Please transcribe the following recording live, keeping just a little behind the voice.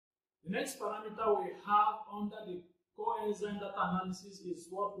next parameter we have under the coenzyme data analysis is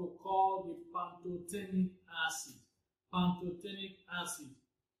what we call the pantothenic acid. Pantothenic acid.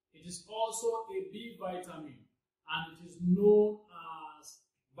 It is also a B vitamin and it is known as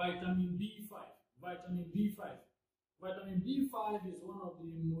vitamin B5. Vitamin B5. Vitamin B5 is one of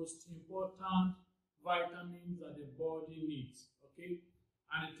the most important vitamins that the body needs. Okay,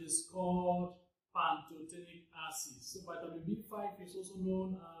 and it is called pantothenic acid. So vitamin B5 is also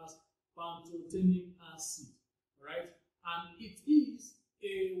known as pantothenic acid, right? And it is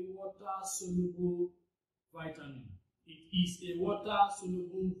a water-soluble vitamin. It is a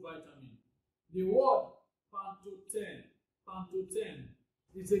water-soluble vitamin. The word pantothen,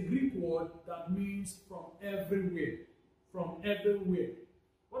 it's a Greek word that means from everywhere. From everywhere.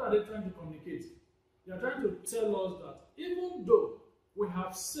 What are they trying to communicate? They are trying to tell us that even though we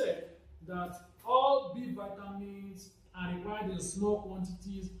have said that all B vitamins are required in small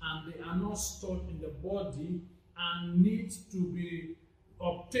quantities and they are not stored in the body and need to be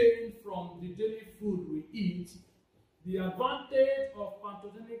obtained from the daily food we eat, the advantage of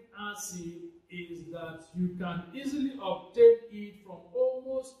pantothenic acid is that you can easily obtain it from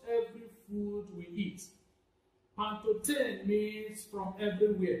almost every food we eat. Pantothen means from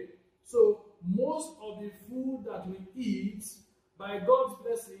everywhere. So most of the food that we eat, by God's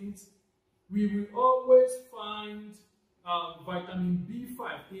blessings, we will always find vitamin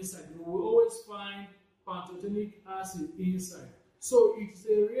B5 inside. We will always find pantothenic acid inside. So it's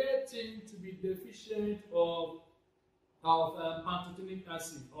a rare thing to be deficient of pantothenic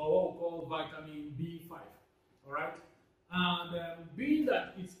acid, or what we call vitamin B5. All right, and being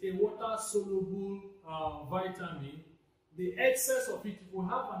that it's a water-soluble vitamin, the excess of it, if we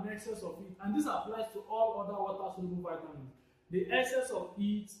have an excess of it, and this applies to all other water-soluble vitamins, the excess of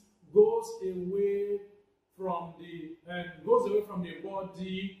it goes away from the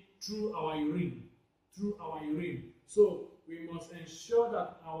body through our urine. So we must ensure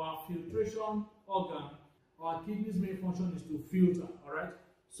that our filtration organ, our kidney's main function is to filter. All right.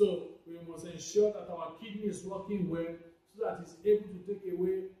 So we must ensure that our kidney is working well, so that it's able to take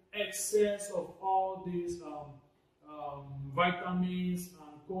away excess of all these vitamins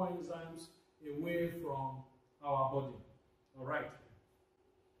and coenzymes away from our body. All right.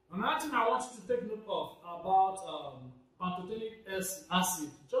 Another thing I want you to take note of about pantothenic acid,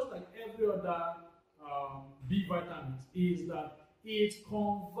 just like every other B vitamins, is that it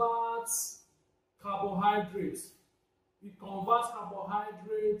converts carbohydrates. It converts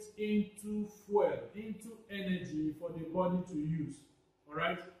carbohydrates into fuel, into energy for the body to use. All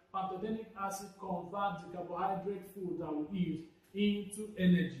right. Pantothenic acid converts the carbohydrate food that we eat into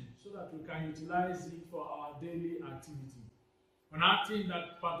energy, so that we can utilize it for our daily activity. Another thing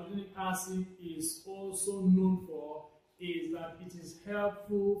that pantothenic acid is also known for is that it is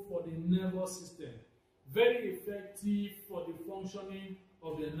helpful for the nervous system. Very effective for the functioning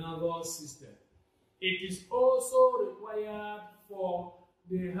of the nervous system. It is also required for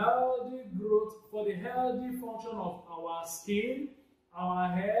the healthy growth, for the healthy function of our skin, our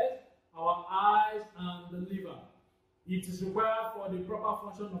head, our eyes, and the liver. It is required for the proper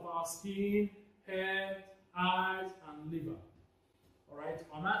function of our skin, head, eyes, and liver. Alright,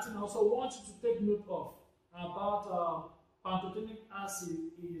 another thing I also want you to take note of about pantothenic acid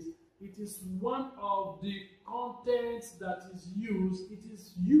is it is one of the contents that is used. It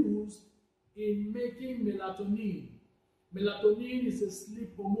is used in making melatonin. Melatonin is a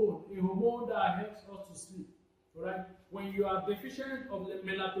sleep hormone, a hormone that helps us to sleep. Alright, when you are deficient of the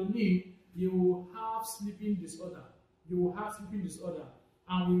melatonin, you will have sleeping disorder.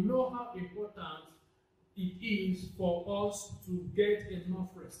 And we know how important it is for us to get enough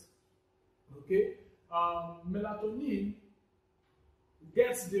rest. Okay, melatonin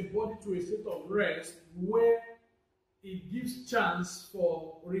gets the body to a state of rest where it gives chance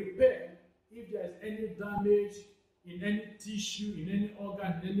for repair if there is any damage in any tissue, in any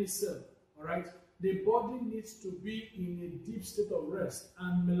organ, in any cell. All right, the body needs to be in a deep state of rest,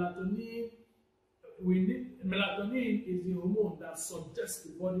 and melatonin is the hormone that subjects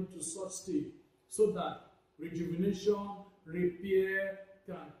the body to such state, so that rejuvenation, repair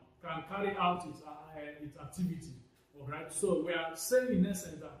can carry out its activity. All right. So we are saying in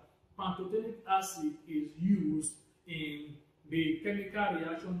essence that pantothenic acid is used in the chemical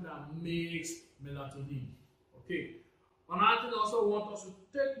reaction that makes melatonin. Okay. Another thing I also want us to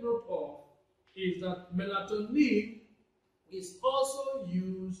take note of is that melatonin is also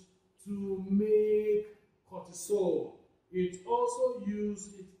used to make cortisol. It's also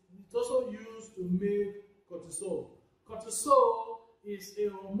used to make cortisol. Cortisol is a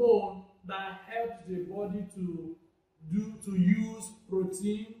hormone that helps the body to use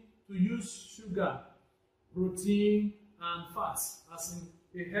protein, to use sugar, protein, and fats. As in,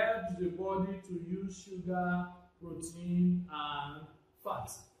 it helps the body to use sugar, protein, and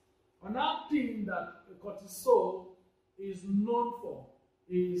fats. Another thing that cortisol is known for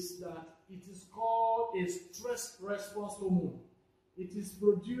is that it is called a stress response hormone. It is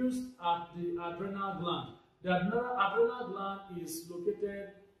produced at the adrenal gland. The adrenal gland is located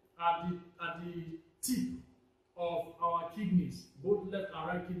at the tip of our kidneys, both left and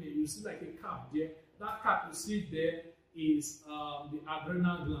right kidney. You see like a cap there. That cap you see there is the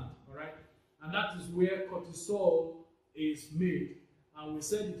adrenal gland, all right? And that is where cortisol is made. And we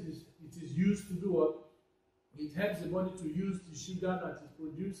said it is used to do what? It helps the body to use the sugar that is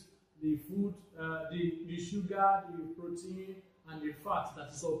produced, the food, the sugar, the protein, and the fat that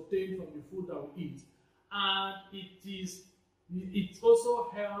is obtained from the food that we eat. And it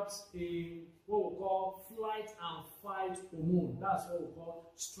also helps in what we call flight and fight hormone. That's what we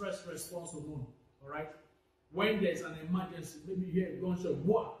call stress response hormone. All right. When there's an emergency, maybe you hear a gunshot,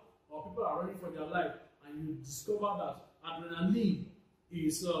 what? Or people are running for their life, and you discover that adrenaline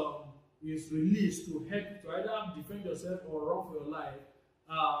is released to help you to either defend yourself or run for your life.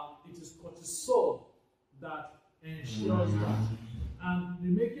 It is cortisol that ensures that. And the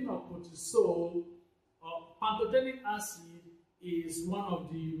making of cortisol, pantothenic acid is one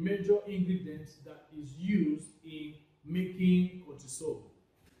of the major ingredients that is used in making cortisol.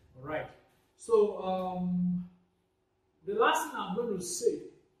 All right. So the last thing I'm going to say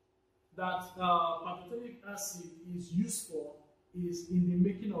that pantothenic acid is used for is in the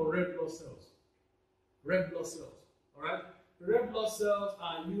making of red blood cells. Red blood cells. All right. The red blood cells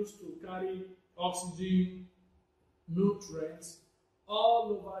are used to carry oxygen, nutrients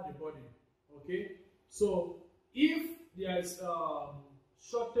all over the body. Okay. So if there is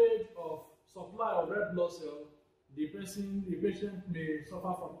shortage of supply of red blood cells, the patient may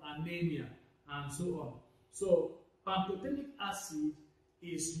suffer from anemia and so on. So pantothenic acid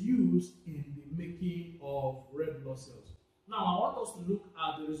is used in the making of red blood cells. Now I want us to look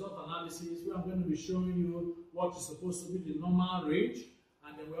at the result analysis where I'm going to be showing you what is supposed to be the normal range,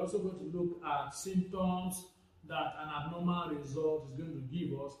 and then we're also going to look at symptoms that an abnormal result is going to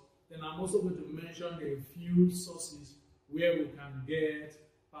give us. Then I'm also going to mention a few sources where we can get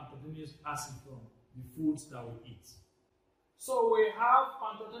pantothenic acid from, the foods that we eat. So we have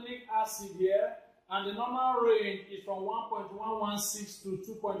pantothenic acid here, and the normal range is from 1.116 to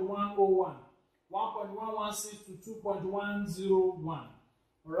 2.101. 1.116 to 2.101. All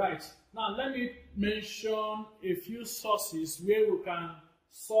right. Now let me mention a few sources where we can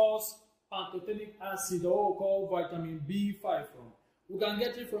source pantothenic acid, or what we call vitamin B5 from. We can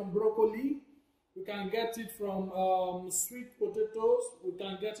get it from broccoli. We can get it from sweet potatoes. We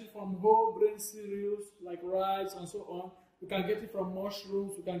can get it from whole grain cereals like rice and so on. We can get it from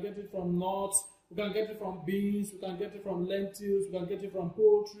mushrooms. We can get it from nuts. We can get it from beans. We can get it from lentils. We can get it from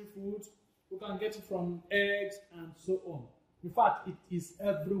poultry foods. We can get it from eggs and so on. In fact, it is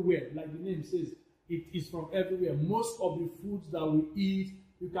everywhere. Like the name says, it is from everywhere. Most of the foods that we eat,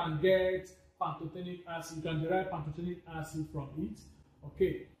 you can get pantothenic acid. You can derive pantothenic acid from it.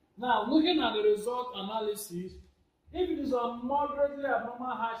 Okay. Now, looking at the result analysis, if it is a moderately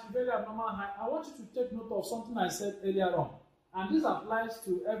abnormal high, severely abnormal high, I want you to take note of something I said earlier on. And this applies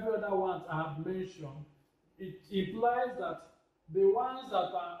to every other one I have mentioned. It implies that the ones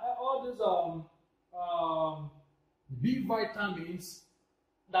that are all these B vitamins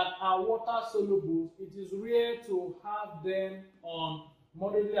that are water soluble, it is rare to have them on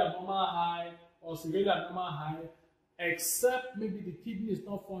moderately abnormal high or severely abnormal high, except maybe the kidney is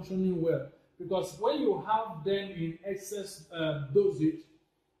not functioning well. Because when you have them in excess dosage,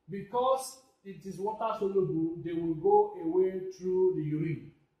 because it is water soluble, they will go away through the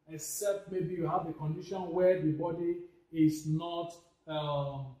urine, except maybe you have a condition where the body is not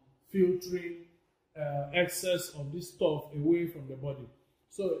filtering excess of this stuff away from the body.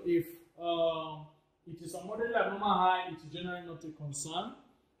 So if it is a moderately abnormal high, it is generally not a concern,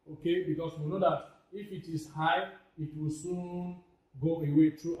 okay, because we know that if it is high, it will soon go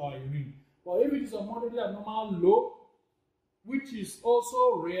away through our urine. But if it is a moderately abnormal low, which is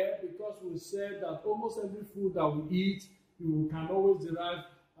also rare because we said that almost every food that we eat, you can always derive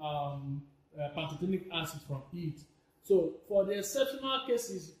pantothenic acid from it. So for the exceptional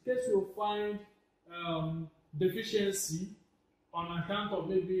cases, in case you find deficiency on account of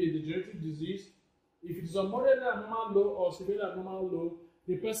maybe a degenerative disease, if it is a moderately abnormal low or severely abnormal low,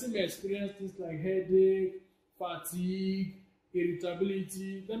 the person may experience things like headache, fatigue,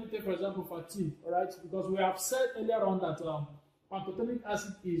 irritability. Let me take, for example, fatigue, all right? Because we have said earlier on that pantothenic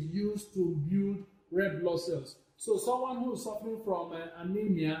acid is used to build red blood cells. So someone who is suffering from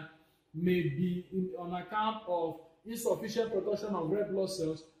anemia may be on account of insufficient production of red blood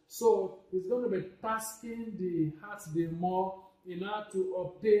cells. So it's going to be tasking the heart the more in order to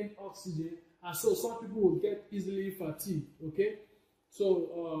obtain oxygen, and so some people will get easily fatigued. Okay,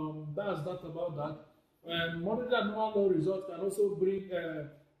 so that's that about that. And moderate and normal low results can also bring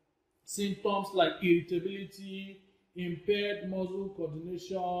symptoms like irritability, impaired muscle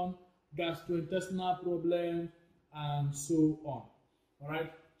coordination, gastrointestinal problems, and so on. All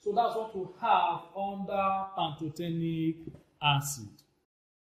right, so that's what we have under pantothenic acid.